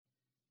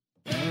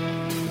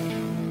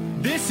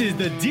This is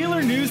the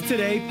Dealer News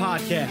Today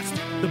podcast,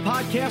 the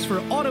podcast for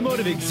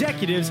automotive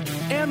executives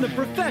and the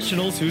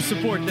professionals who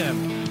support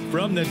them.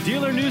 From the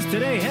Dealer News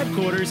Today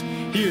headquarters,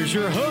 here's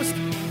your host,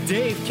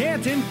 Dave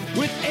Canton,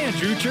 with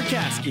Andrew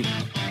Cherkasky.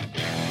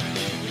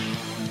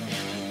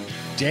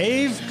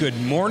 Dave, good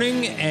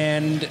morning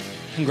and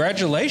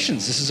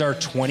congratulations. This is our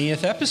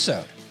 20th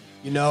episode.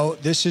 You know,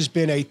 this has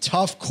been a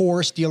tough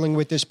course dealing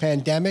with this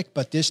pandemic,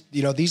 but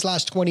these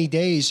last 20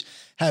 days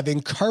have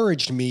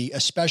encouraged me,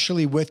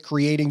 especially with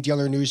creating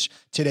Dealer News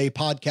Today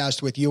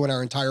podcast with you and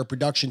our entire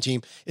production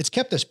team. It's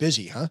kept us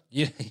busy, huh?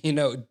 You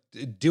know,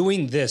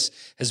 doing this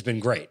has been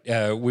great.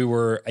 We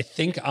were, I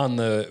think, on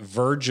the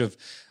verge of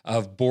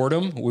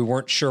boredom. We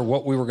weren't sure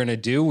what we were going to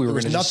do. There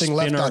was nothing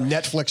left on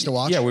Netflix to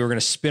watch. Yeah, we were going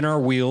to spin our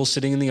wheels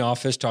sitting in the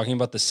office talking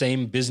about the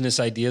same business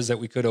ideas that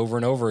we could over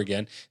and over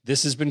again.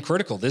 This has been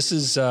critical. This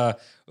is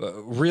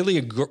really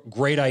a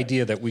great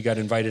idea that we got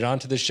invited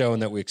onto the show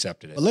and that we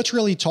accepted it. But let's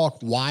really talk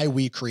why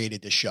we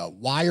created this show.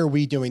 Why are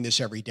we doing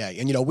this every day?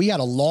 And, you know, we had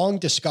a long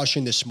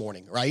discussion this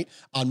morning, right,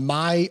 on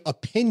my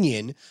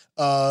opinion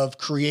of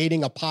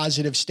creating a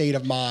positive state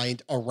of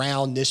mind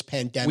around this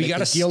pandemic. We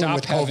got to dealing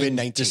with stop having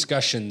COVID-19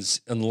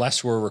 discussions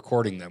unless we're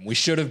recording them. We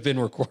should have been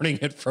recording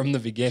it from the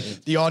beginning.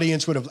 The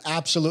audience would have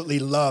absolutely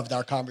loved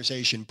our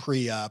conversation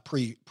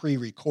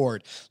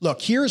pre-record.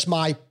 Look, here's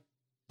my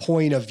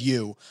point of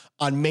view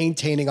on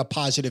maintaining a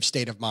positive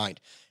state of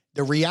mind.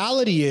 The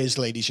reality is,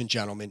 ladies and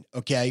gentlemen,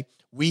 okay,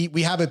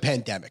 we have a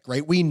pandemic,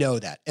 right? We know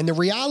that. And the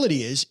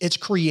reality is it's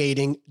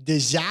creating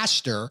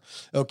disaster,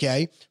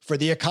 okay, for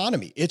the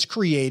economy. It's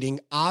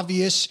creating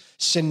obvious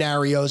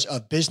scenarios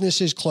of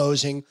businesses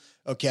closing,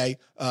 okay,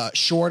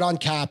 short on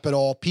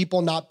capital,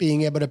 people not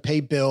being able to pay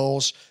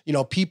bills, you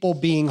know, people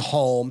being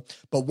home.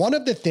 But one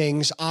of the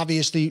things,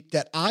 obviously,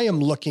 that I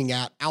am looking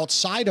at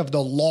outside of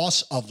the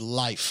loss of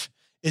life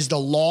is the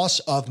loss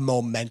of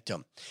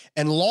momentum.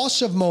 And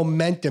loss of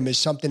momentum is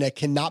something that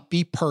cannot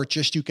be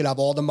purchased. You could have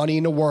all the money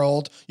in the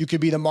world. You could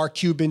be the Mark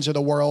Cubans of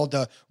the world,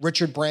 the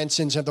Richard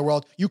Bransons of the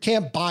world. You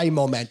can't buy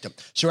momentum.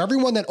 So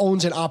everyone that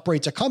owns and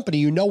operates a company,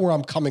 you know where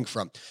I'm coming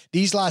from.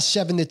 These last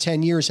 7 to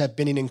 10 years have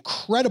been an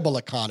incredible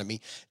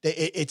economy.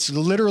 It's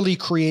literally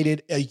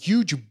created a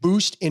huge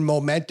boost in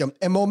momentum,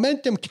 and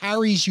momentum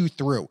carries you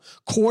through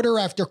quarter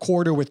after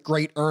quarter with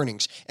great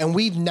earnings. And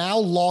we've now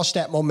lost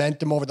that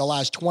momentum over the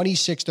last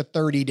 26 to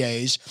 30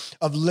 days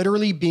of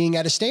literally being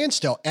at a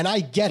standstill. And I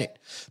get it.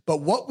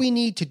 But what we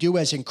need to do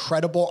as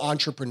incredible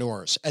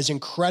entrepreneurs, as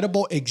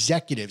incredible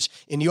executives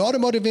in the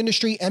automotive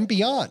industry and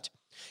beyond,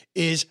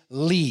 is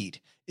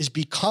lead, is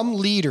become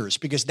leaders,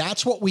 because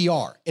that's what we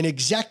are. An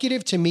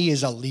executive to me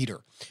is a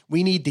leader.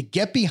 We need to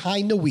get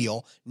behind the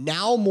wheel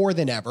now more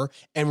than ever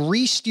and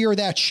re-steer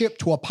that ship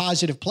to a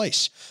positive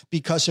place.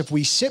 Because if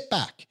we sit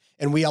back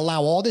and we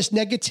allow all this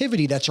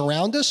negativity that's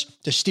around us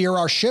to steer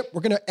our ship,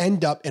 we're going to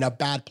end up in a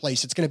bad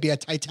place. It's going to be a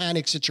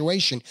Titanic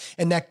situation,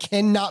 and that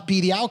cannot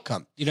be the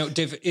outcome. You know,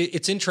 Dave,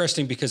 it's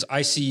interesting because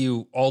I see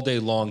you all day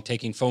long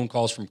taking phone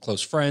calls from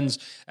close friends,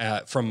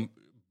 from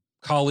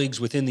colleagues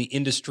within the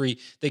industry.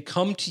 They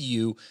come to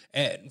you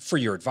for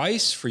your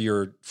advice, for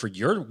your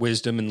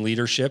wisdom and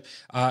leadership,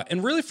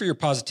 and really for your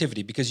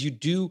positivity, because you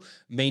do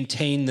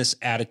maintain this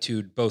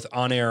attitude both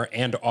on air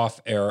and off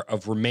air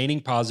of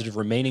remaining positive,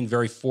 remaining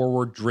very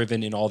forward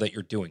driven in all that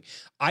you're doing.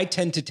 I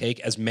tend to take,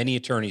 as many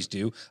attorneys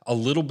do, a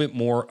little bit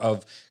more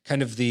of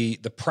kind of the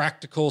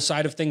practical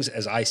side of things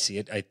as I see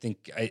it. I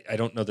think I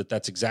don't know that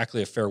that's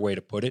exactly a fair way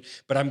to put it,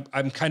 but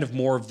I'm kind of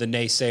more of the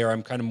naysayer.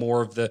 I'm kind of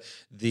more of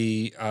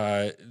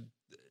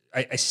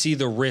I see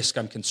the risk.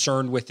 I'm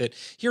concerned with it.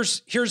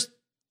 Here's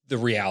the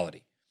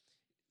reality.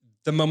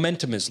 The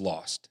momentum is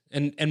lost.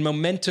 And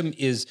momentum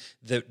is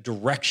the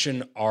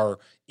direction our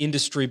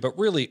industry, but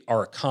really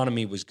our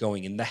economy was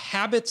going in. The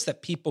habits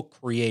that people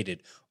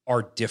created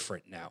are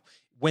different now.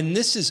 When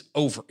this is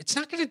over, it's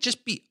not going to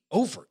just be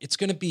over. It's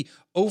going to be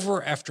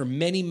over after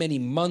many, many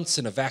months,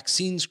 and a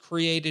vaccine's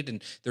created,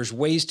 and there's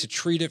ways to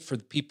treat it for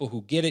the people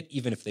who get it,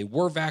 even if they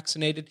were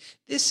vaccinated.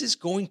 This is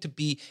going to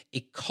be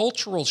a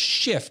cultural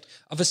shift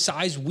of a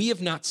size we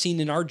have not seen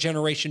in our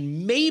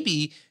generation,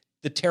 maybe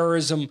the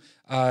terrorism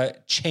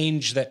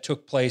change that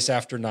took place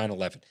after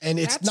 9/11. And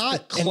it's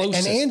not, and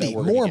Andy,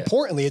 more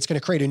importantly, it's going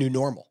to create a new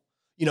normal.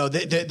 You know,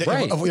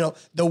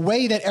 the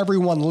way that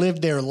everyone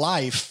lived their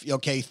life,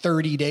 okay,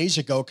 30 days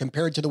ago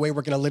compared to the way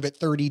we're going to live it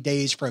 30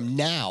 days from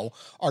now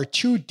are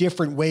two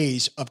different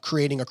ways of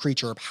creating a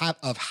creature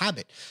of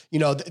habit. You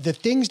know, the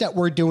things that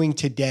we're doing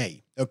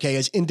today, okay,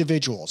 as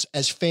individuals,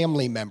 as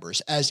family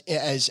members, as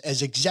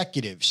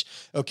executives,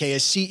 okay,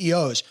 as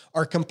CEOs,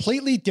 are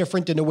completely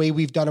different than the way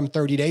we've done them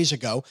 30 days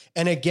ago.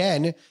 And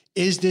again,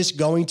 is this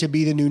going to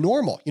be the new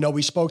normal? You know,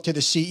 we spoke to the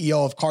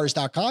CEO of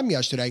Cars.com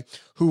yesterday,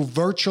 who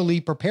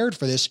virtually prepared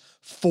for this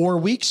 4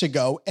 weeks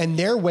ago, and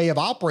their way of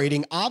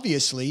operating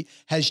obviously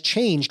has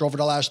changed over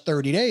the last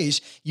 30 days.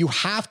 You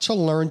have to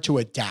learn to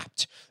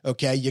adapt,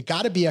 okay? You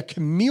got to be a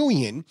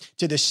chameleon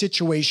to the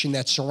situation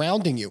that's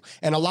surrounding you.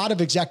 And a lot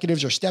of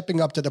executives are stepping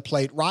up to the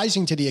plate,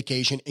 rising to the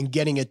occasion, and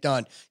getting it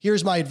done.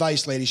 Here's my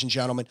advice, ladies and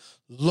gentlemen.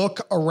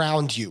 Look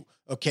around you.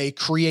 Okay.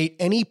 Create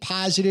any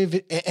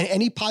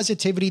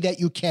positivity that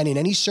you can in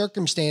any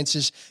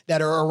circumstances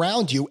that are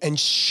around you and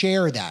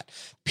share that.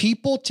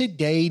 People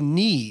today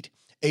need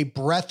a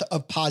breath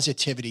of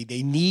positivity.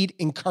 They need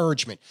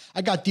encouragement.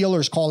 I got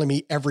dealers calling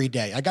me every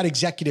day. I got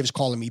executives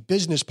calling me,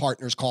 business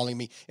partners calling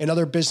me in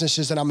other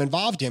businesses that I'm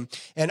involved in.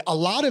 And a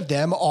lot of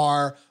them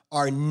are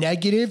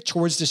negative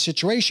towards the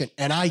situation.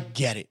 And I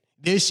get it.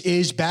 This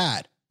is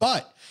bad.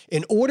 But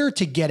in order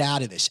to get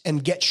out of this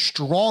and get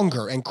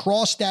stronger and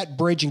cross that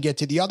bridge and get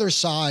to the other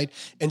side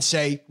and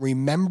say,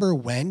 remember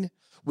when?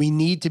 We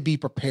need to be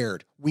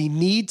prepared. We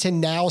need to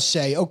now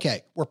say,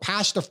 okay, we're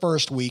past the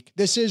first week.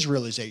 This is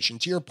realization.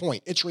 To your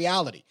point, it's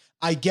reality.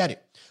 I get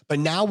it. But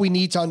now we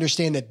need to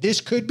understand that this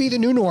could be the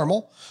new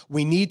normal.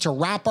 We need to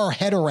wrap our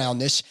head around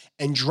this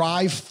and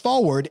drive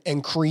forward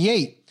and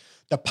create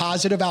the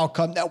positive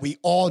outcome that we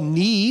all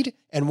need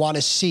and want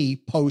to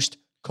see post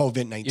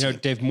COVID-19. You know,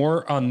 Dave,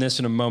 more on this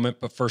in a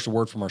moment, but first a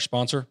word from our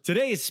sponsor.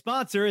 Today's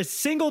sponsor is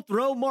Single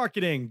Throw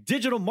Marketing,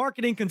 digital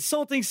marketing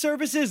consulting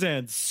services,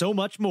 and so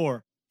much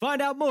more. Find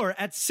out more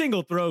at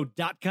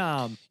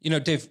singlethrow.com. You know,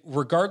 Dave,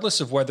 regardless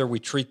of whether we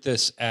treat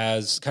this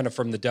as kind of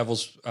from the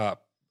devil's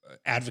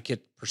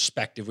advocate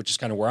perspective, which is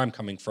kind of where I'm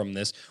coming from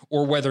this,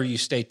 or whether you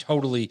stay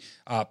totally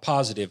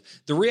positive,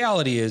 the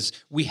reality is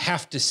we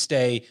have to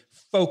stay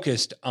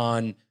focused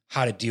on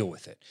how to deal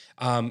with it.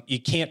 You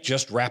can't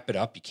just wrap it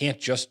up. You can't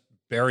just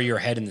bury your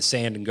head in the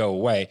sand and go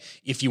away.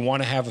 If you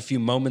want to have a few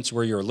moments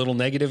where you're a little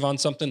negative on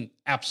something,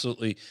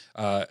 absolutely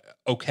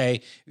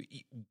okay.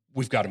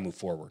 We've got to move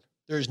forward.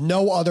 There's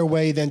no other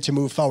way than to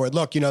move forward.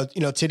 Look,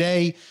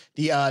 today,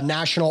 the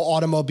National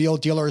Automobile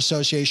Dealer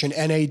Association,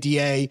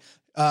 NADA,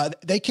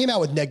 they came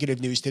out with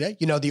negative news today.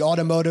 The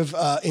automotive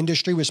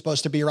industry was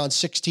supposed to be around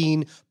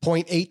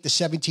 16.8 to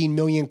 17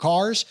 million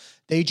cars.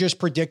 They just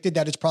predicted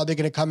that it's probably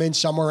going to come in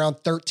somewhere around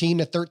 13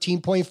 to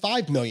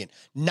 13.5 million.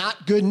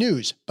 Not good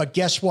news. But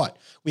guess what?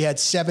 We had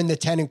 7 to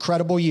 10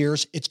 incredible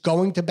years. It's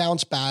going to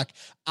bounce back.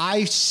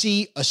 I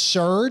see a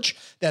surge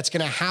that's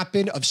going to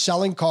happen of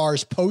selling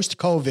cars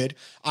post-COVID.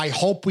 I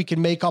hope we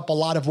can make up a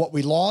lot of what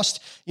we lost.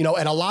 And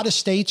a lot of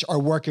states are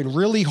working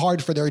really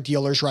hard for their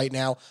dealers right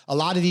now. A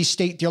lot of these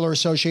state dealer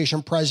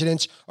association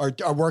presidents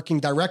are working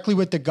directly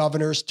with the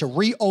governors to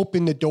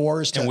reopen the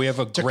doors. And we have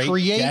a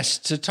great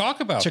guest to talk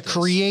about this.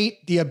 Create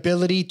the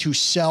ability to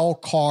sell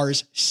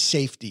cars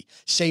safely.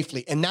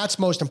 And that's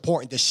most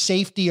important. The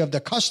safety of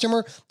the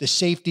customer, the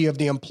safety of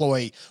the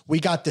employee. We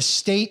got the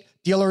State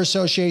Dealer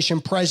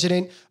Association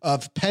president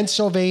of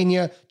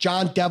Pennsylvania,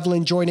 John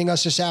Devlin, joining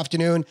us this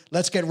afternoon.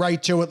 Let's get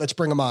right to it. Let's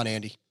bring him on,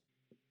 Andy.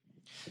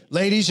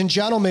 Ladies and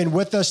gentlemen,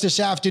 with us this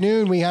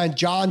afternoon, we have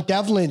John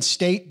Devlin,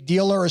 State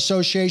Dealer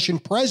Association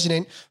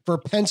president for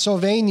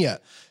Pennsylvania.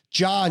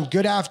 John,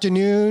 good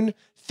afternoon.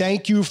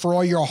 Thank you for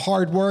all your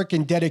hard work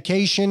and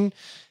dedication.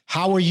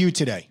 How are you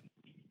today?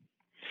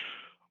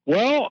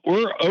 Well,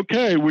 we're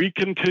okay. We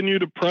continue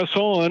to press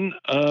on.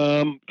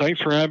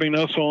 Thanks for having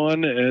us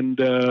on. And,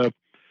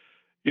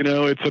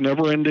 it's a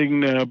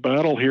never-ending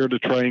battle here to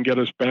try and get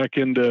us back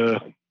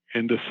into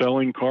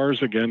selling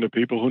cars again to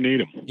people who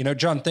need them.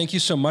 John, thank you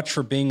so much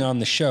for being on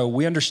the show.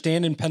 We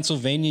understand in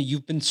Pennsylvania,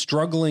 you've been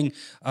struggling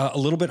a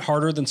little bit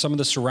harder than some of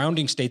the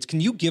surrounding states.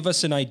 Can you give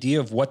us an idea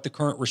of what the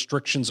current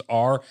restrictions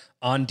are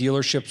on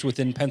dealerships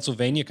within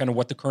Pennsylvania, kind of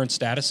what the current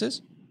status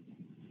is?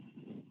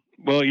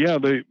 Well, yeah,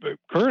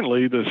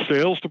 currently the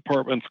sales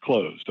department's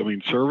closed. I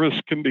mean, service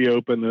can be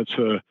open. That's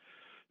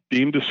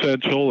deemed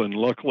essential, and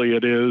luckily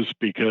it is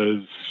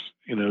because,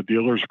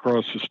 dealers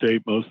across the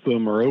state, most of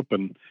them are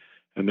open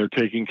and they're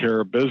taking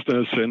care of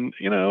business and,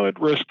 at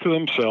risk to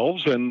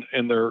themselves and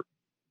their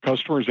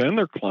customers and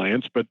their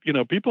clients. But,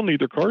 people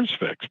need their cars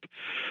fixed.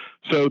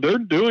 So they're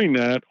doing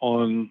that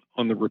on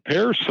the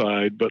repair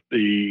side, but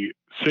the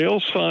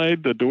sales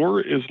side, the door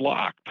is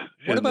locked.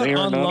 What about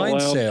online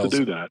sales? To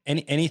do that.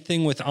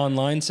 Anything with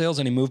online sales?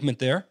 Any movement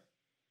there?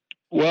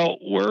 Well,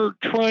 we're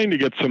trying to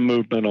get some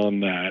movement on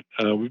that.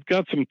 We've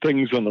got some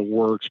things on the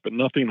works, but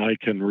nothing I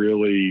can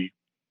really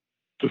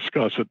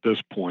discuss at this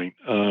point.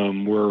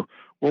 We're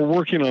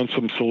working on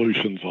some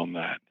solutions on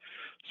that.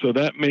 So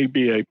that may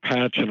be a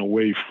patch and a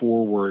way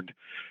forward.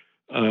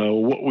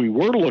 What we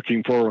were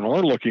looking for and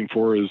are looking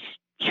for is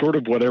sort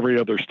of what every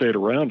other state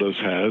around us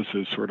has,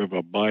 is sort of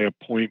a by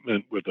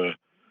appointment with the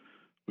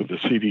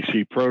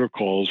CDC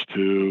protocols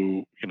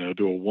to,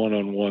 do a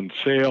one-on-one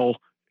sale,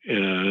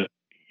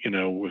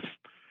 with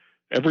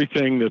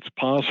everything that's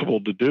possible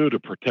to do to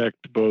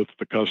protect both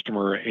the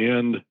customer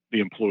and the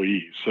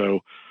employees.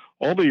 So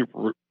all the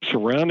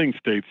surrounding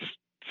states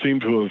seem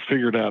to have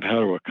figured out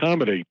how to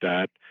accommodate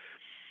that,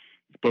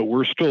 but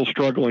we're still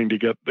struggling to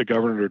get the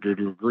governor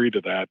to agree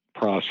to that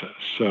process.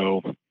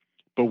 So,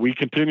 but we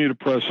continue to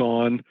press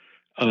on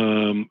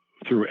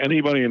through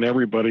anybody and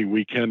everybody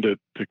we can to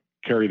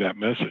carry that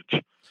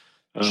message.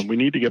 We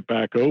need to get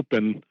back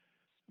open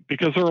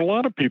because there are a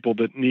lot of people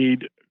that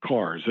need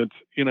cars. It's,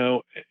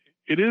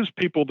 it is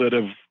people that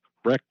have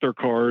wrecked their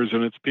cars,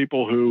 and it's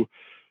people who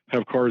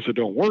have cars that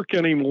don't work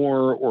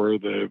anymore, or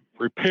the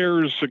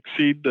repairs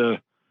exceed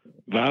the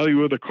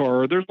value of the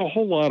car. There's a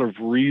whole lot of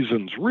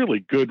reasons, really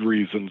good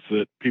reasons,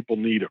 that people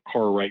need a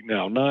car right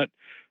now, not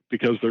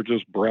because they're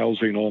just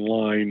browsing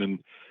online,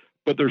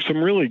 but there's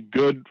some really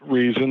good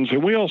reasons.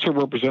 And we also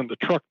represent the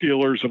truck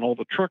dealers, and all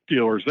the truck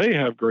dealers, they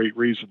have great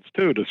reasons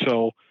too to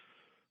sell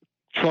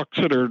trucks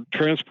that are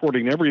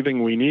transporting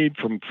everything we need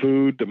from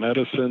food to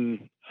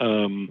medicine.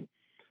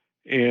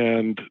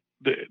 And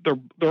they're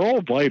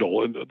all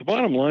vital. And the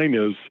bottom line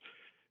is,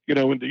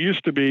 it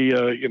used to be,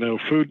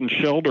 food and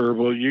shelter.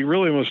 Well, you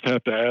really must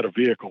have to add a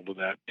vehicle to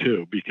that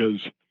too,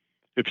 because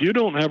if you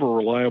don't have a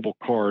reliable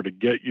car to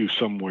get you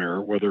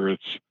somewhere, whether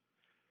it's,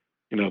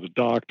 the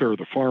doctor,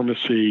 the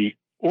pharmacy,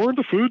 or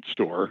the food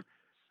store,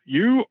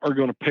 you are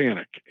going to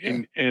panic,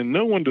 and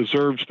no one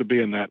deserves to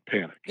be in that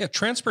panic. Yeah,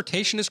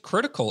 transportation is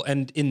critical.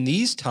 And in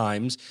these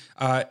times,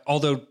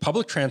 although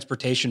public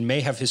transportation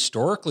may have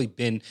historically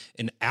been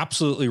an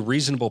absolutely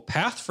reasonable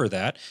path for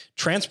that,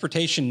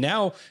 transportation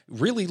now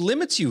really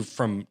limits you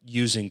from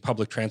using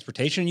public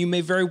transportation. You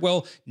may very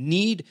well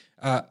need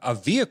a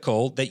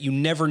vehicle that you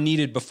never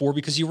needed before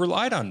because you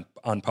relied on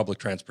public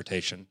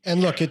transportation. And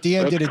look, at the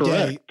end That's of the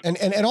correct.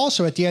 day, and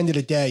also at the end of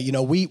the day,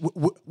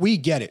 we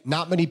get it.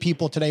 Not many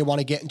people today want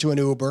to get into an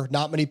Uber.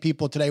 Not many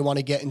people today want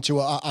to get into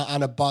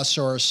on a bus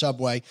or a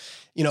subway.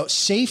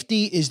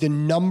 Safety is the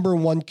number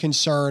one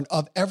concern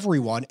of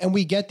everyone, and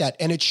we get that,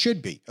 and it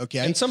should be, okay?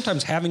 And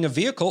sometimes having a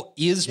vehicle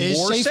is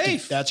more safety.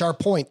 safe. That's our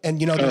point. And,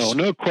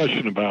 no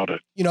question about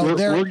it.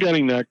 We're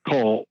getting that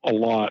call a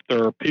lot.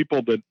 There are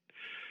people that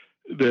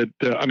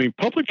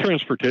public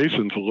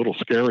transportation's a little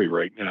scary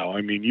right now.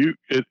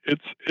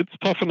 It's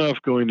tough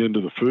enough going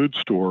into the food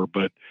store,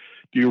 but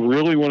do you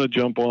really want to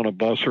jump on a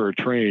bus or a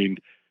train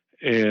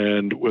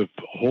and with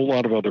a whole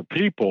lot of other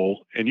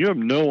people, and you have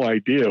no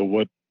idea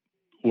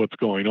what's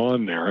going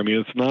on there?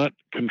 It's not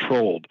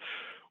controlled.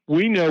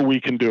 We know we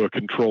can do a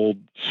controlled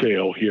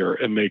sale here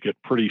and make it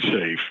pretty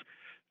safe.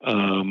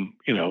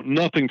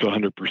 Nothing's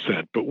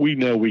 100%, but we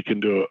know we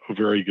can do a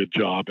very good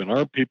job, and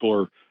our people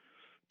are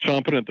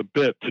chomping at the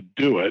bit to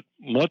do it,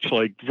 much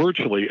like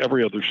virtually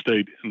every other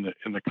state in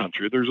the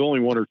country. There's only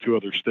one or two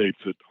other states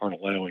that aren't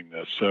allowing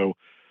this. So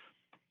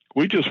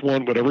we just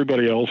want what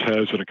everybody else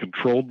has in a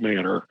controlled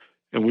manner,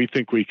 and we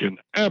think we can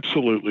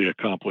absolutely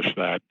accomplish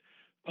that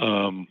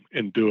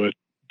and do it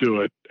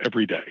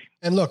every day.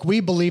 And look, we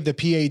believe the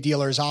PA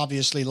dealers,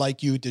 obviously,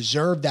 like you,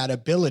 deserve that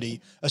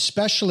ability,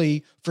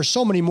 especially for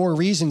so many more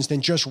reasons than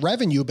just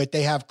revenue, but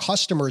they have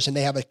customers and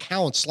they have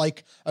accounts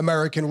like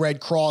American Red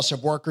Cross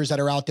of workers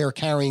that are out there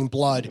carrying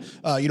blood,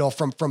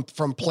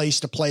 from place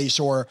to place,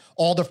 or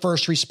all the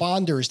first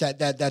responders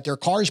that their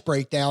cars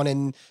break down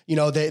and,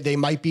 they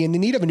might be in the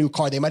need of a new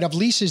car. They might have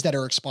leases that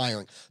are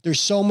expiring. There's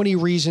so many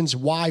reasons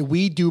why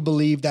we do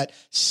believe that,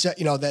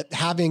 that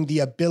having the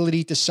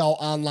ability to sell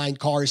online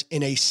cars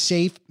in a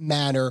safe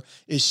manner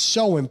is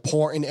so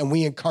important, and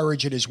we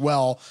encourage it as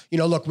well.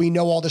 Look, we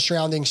know all the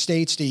surrounding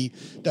states,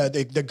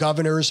 the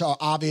governors are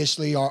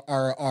obviously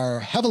are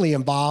heavily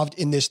involved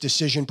in this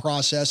decision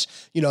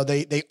process.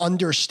 They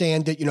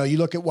understand it. You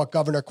look at what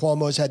Governor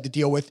Cuomo's had to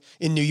deal with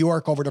in New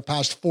York over the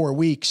past 4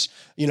 weeks.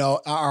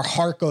 Our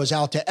heart goes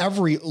out to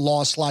every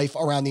lost life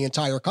around the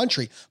entire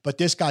country, but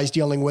this guy's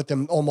dealing with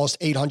them almost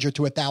 800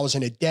 to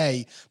 1,000 a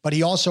day. But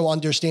he also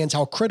understands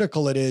how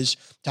critical it is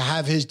to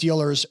have his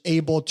dealers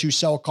able to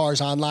sell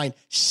cars online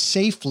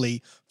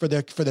safely for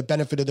the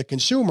benefit of the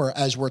consumer,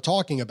 as we're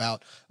talking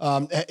about.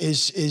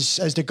 Has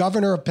the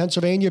governor of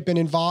Pennsylvania been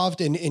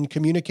involved in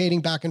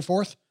communicating back and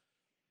forth?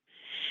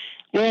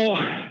 Well,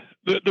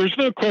 there's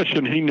no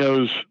question he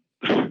knows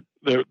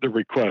the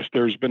request.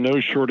 There's been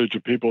no shortage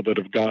of people that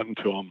have gotten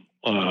to him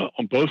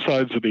on both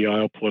sides of the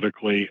aisle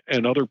politically,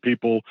 and other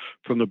people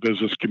from the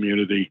business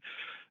community.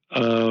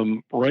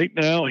 Right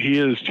now,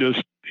 he's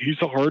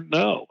a hard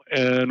no,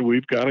 and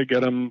we've got to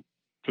get him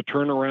to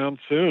turn around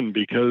soon,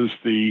 because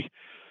the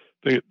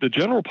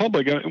general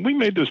public, and we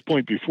made this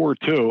point before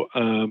too,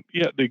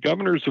 the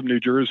governors of New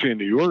Jersey and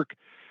New York,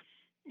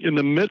 in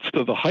the midst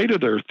of the height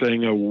of their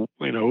thing,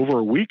 over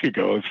a week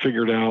ago, have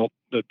figured out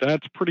that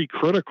that's pretty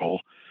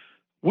critical.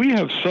 We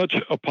have such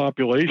a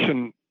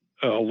population,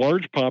 a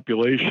large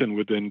population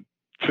within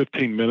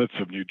 15 minutes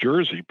of New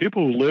Jersey.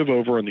 People who live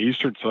over on the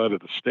eastern side of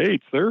the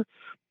states, their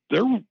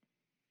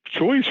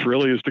choice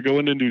really is to go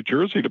into New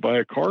Jersey to buy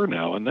a car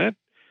now, and that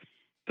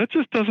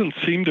just doesn't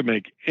seem to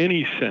make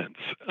any sense.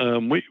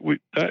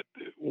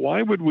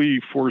 Why would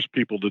we force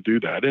people to do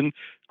that? And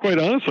quite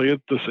honestly,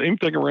 it's the same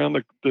thing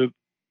around the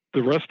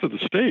rest of the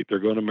state. They're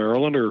going to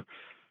Maryland or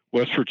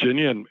West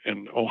Virginia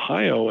and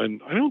Ohio,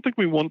 and I don't think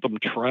we want them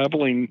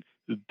traveling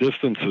the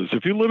distances.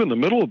 If you live in the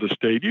middle of the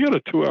state, you got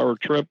a 2-hour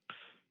trip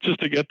just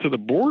to get to the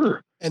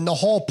border. And the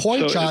whole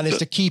point, John, is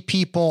to keep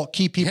people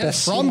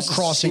from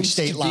crossing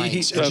state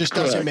lines. It just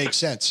doesn't make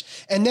sense.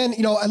 And then,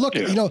 I look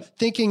at,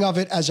 thinking of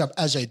it as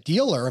a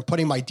dealer and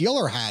putting my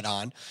dealer hat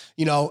on,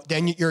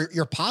 then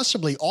you're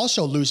possibly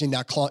also losing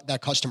that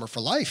customer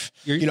for life.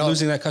 You're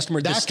losing that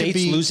customer. The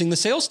state's losing the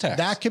sales tax.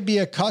 That could be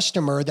a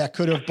customer that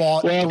could have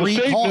bought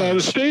 3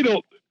 cars.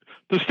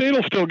 The state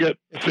will still get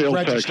sales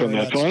tax on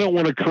that. So I don't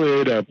want to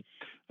create a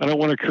I don't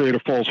want to create a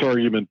false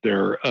argument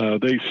there.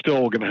 They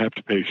still going to have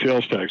to pay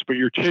sales tax, but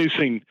you're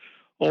chasing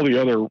all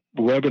the other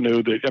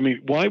revenue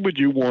why would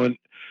you want?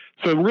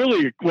 So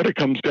really what it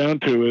comes down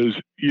to is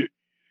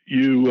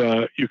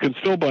you can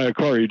still buy a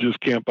car. You just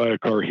can't buy a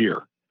car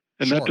here.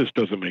 And Sure. that just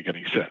doesn't make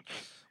any sense.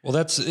 Well,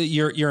 that's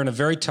you're in a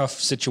very tough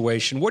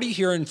situation. What are you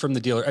hearing from the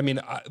dealer? I mean,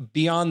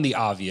 beyond the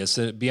obvious,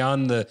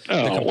 beyond the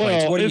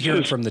complaints, what are you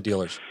hearing from the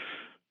dealers?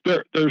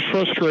 There's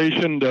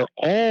frustration. They're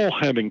all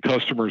having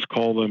customers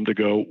call them to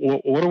go,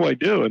 what do I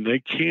do? And they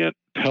can't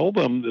tell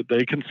them that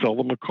they can sell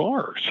them a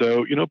car.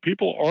 So,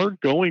 people are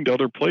going to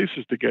other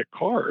places to get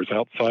cars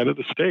outside of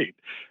the state.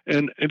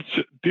 And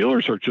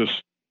dealers are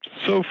just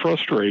so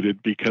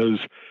frustrated because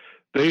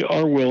they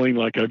are willing,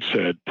 like I've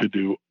said, to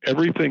do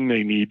everything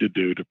they need to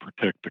do to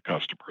protect the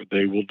customer.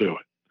 They will do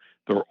it.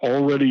 They're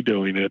already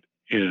doing it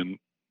in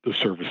the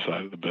service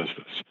side of the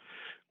business,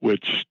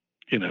 which,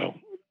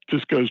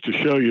 just goes to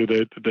show you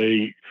that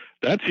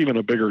that's even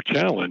a bigger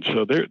challenge.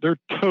 So they're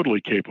totally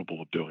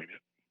capable of doing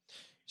it.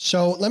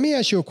 So let me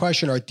ask you a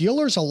question. Are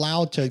dealers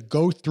allowed to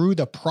go through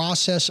the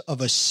process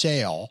of a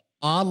sale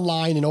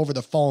online and over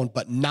the phone,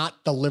 but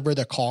not deliver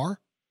the car?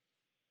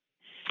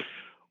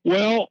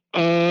 Well,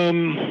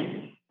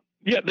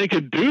 yeah, they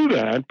could do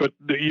that, but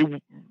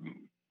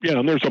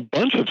and there's a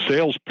bunch of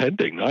sales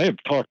pending. I have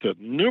talked to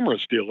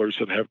numerous dealers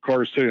that have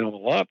cars sitting on the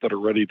lot that are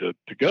ready to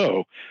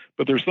go,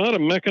 but there's not a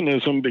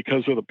mechanism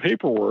because of the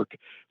paperwork.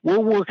 We're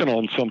working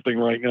on something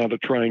right now to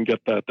try and get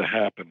that to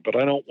happen, but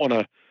I don't want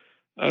to,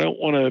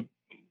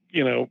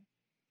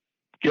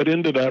 get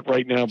into that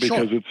right now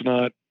because Sure. It's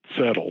not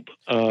settled.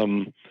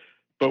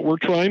 But we're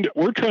trying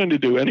to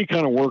do any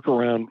kind of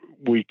workaround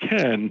we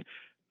can.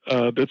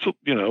 That's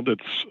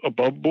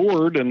above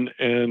board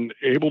and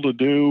able to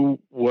do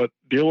what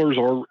dealers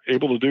are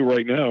able to do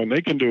right now, and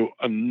they can do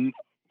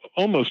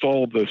almost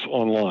all of this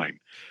online.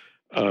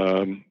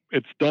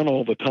 It's done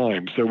all the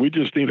time, so we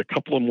just need a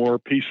couple of more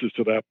pieces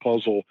to that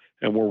puzzle,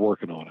 and we're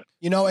working on it.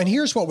 And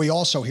here's what we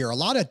also hear. A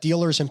lot of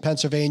dealers in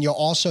Pennsylvania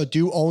also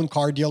do own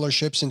car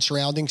dealerships in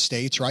surrounding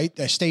states, right?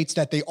 The states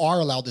that they are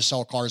allowed to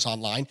sell cars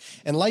online.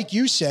 And like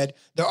you said,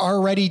 they're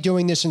already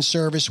doing this in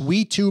service.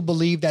 We too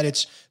believe that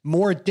it's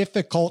more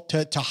difficult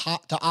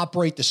to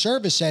operate the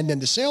service end than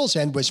the sales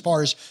end as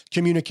far as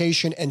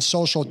communication and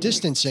social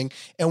distancing.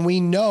 And we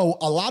know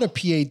a lot of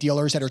PA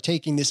dealers that are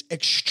taking this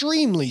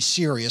extremely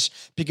serious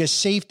because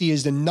safety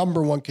is the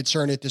number one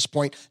concern at this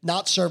point,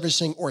 not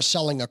servicing or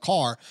selling a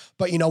car.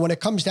 But, when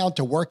it comes down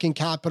to working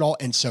capital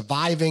and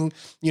surviving,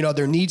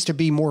 there needs to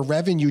be more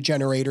revenue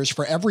generators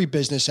for every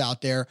business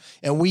out there.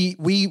 And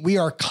we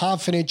are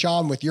confident,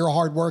 John, with your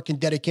hard work and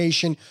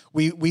dedication.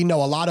 We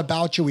know a lot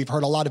about you. We've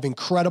heard a lot of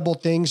incredible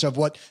things of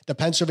what the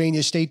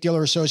Pennsylvania State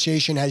Dealer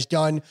Association has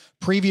done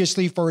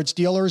previously for its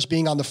dealers,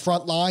 being on the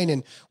front line.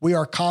 And we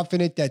are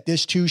confident that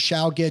this too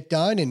shall get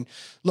done. And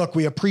look,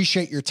 we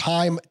appreciate your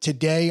time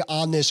today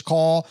on this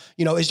call.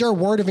 Is there a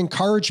word of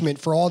encouragement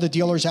for all the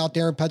dealers out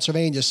there in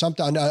Pennsylvania,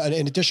 something, an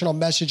additional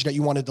message that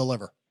you want to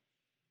deliver?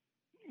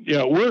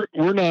 Yeah,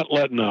 we're not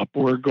letting up.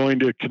 We're going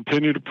to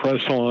continue to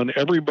press on.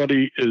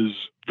 Everybody is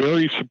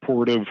very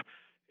supportive,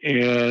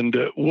 and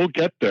we'll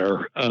get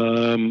there.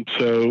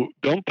 So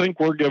don't think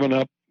we're giving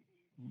up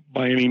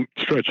by any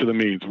stretch of the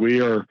means.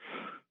 We are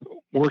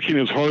working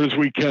as hard as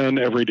we can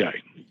every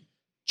day.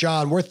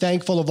 John, we're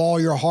thankful of all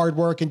your hard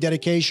work and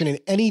dedication, and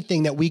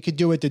anything that we could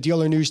do at the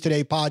Dealer News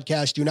Today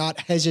podcast, do not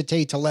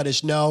hesitate to let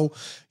us know.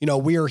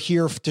 We are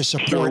here to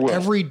support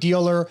every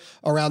dealer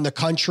around the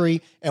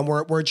country, and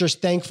we're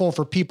just thankful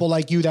for people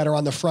like you that are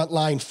on the front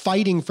line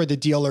fighting for the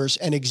dealers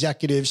and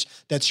executives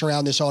that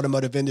surround this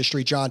automotive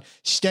industry. John,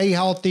 stay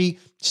healthy,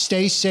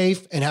 stay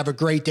safe, and have a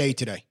great day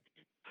today.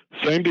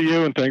 Same to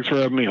you, and thanks for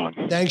having me on.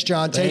 Thanks,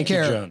 John. Take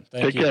care. John.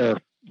 Take care.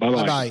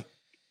 Bye-bye. Bye-bye.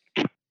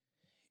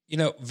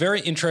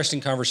 Very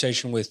interesting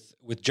conversation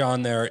with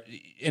John there.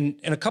 And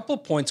a couple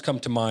of points come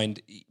to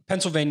mind.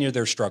 Pennsylvania,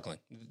 they're struggling.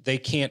 They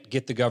can't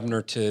get the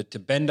governor to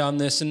bend on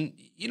this. And,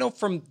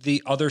 from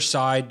the other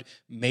side,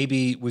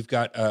 maybe we've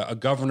got a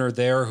governor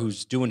there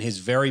who's doing his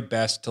very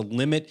best to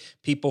limit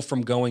people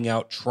from going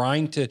out,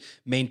 trying to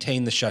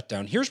maintain the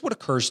shutdown. Here's what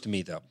occurs to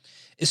me, though.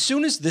 As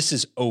soon as this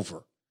is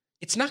over,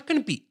 it's not going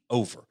to be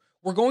over.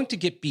 We're going to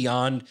get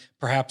beyond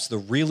perhaps the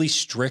really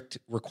strict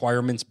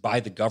requirements by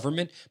the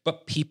government,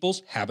 but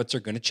people's habits are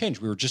going to change.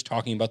 We were just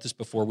talking about this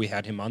before we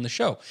had him on the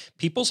show.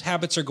 People's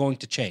habits are going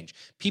to change.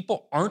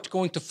 People aren't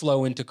going to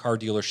flow into car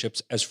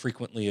dealerships as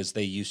frequently as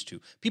they used to.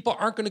 People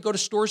aren't going to go to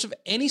stores of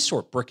any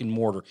sort, brick and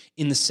mortar,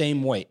 in the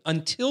same way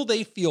until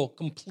they feel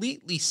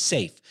completely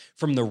safe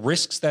from the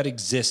risks that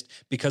exist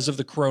because of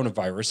the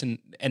coronavirus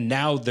and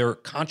now their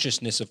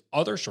consciousness of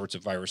other sorts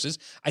of viruses.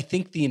 I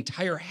think the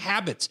entire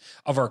habits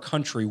of our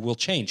country will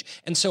change.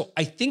 And so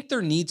I think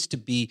there needs to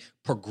be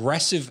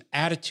progressive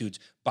attitudes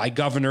by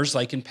governors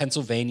like in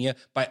Pennsylvania,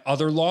 by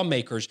other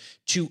lawmakers,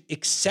 to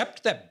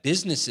accept that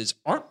businesses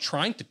aren't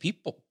trying to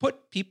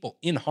put people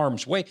in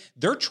harm's way.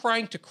 They're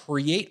trying to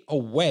create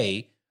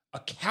a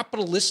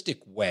capitalistic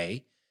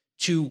way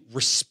to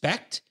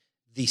respect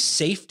the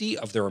safety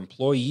of their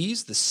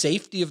employees, the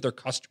safety of their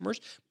customers,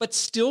 but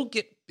still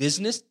get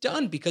business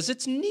done because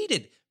it's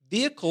needed.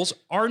 Vehicles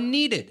are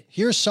needed.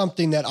 Here's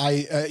something that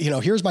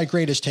here's my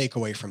greatest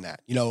takeaway from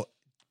that.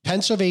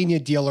 Pennsylvania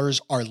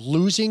dealers are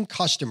losing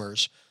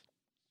customers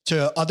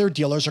to other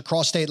dealers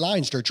across state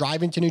lines. They're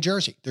driving to New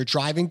Jersey. They're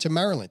driving to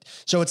Maryland.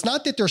 So it's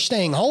not that they're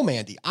staying home,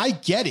 Andy. I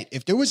get it.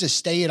 If there was a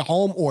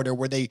stay-at-home order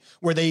where they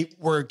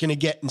were going to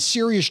get in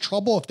serious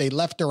trouble if they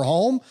left their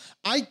home,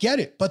 I get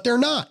it, but they're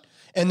not.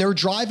 And they're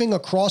driving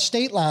across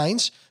state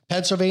lines.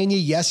 Pennsylvania,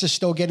 yes, is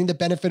still getting the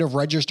benefit of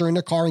registering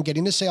the car and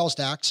getting the sales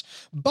tax,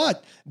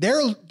 but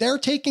they're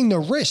taking the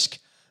risk,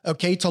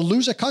 okay, to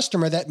lose a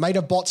customer that might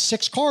have bought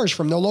 6 cars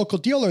from their local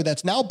dealer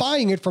that's now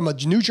buying it from a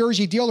New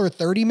Jersey dealer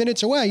 30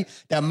 minutes away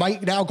that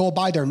might now go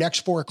buy their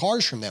next 4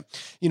 cars from them.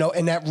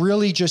 And that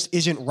really just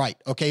isn't right,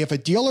 okay? If a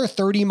dealer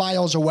 30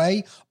 miles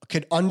away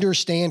could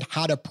understand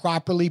how to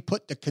properly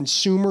put the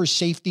consumer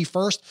safety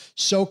first,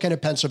 so can a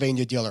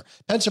Pennsylvania dealer.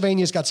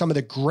 Pennsylvania's got some of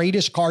the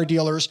greatest car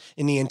dealers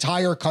in the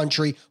entire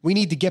country. We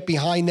need to get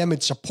behind them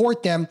and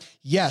support them.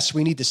 Yes,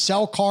 we need to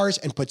sell cars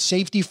and put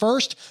safety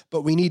first,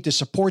 but we need to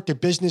support the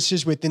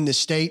businesses within the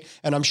state,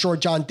 and I'm sure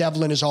John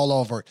Devlin is all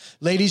over it.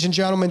 Ladies and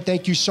gentlemen,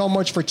 thank you so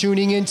much for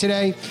tuning in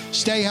today.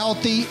 Stay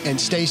healthy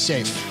and stay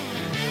safe.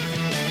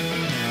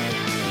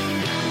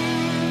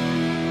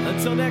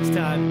 Until next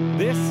time,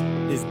 this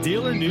is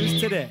Dealer News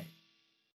Today.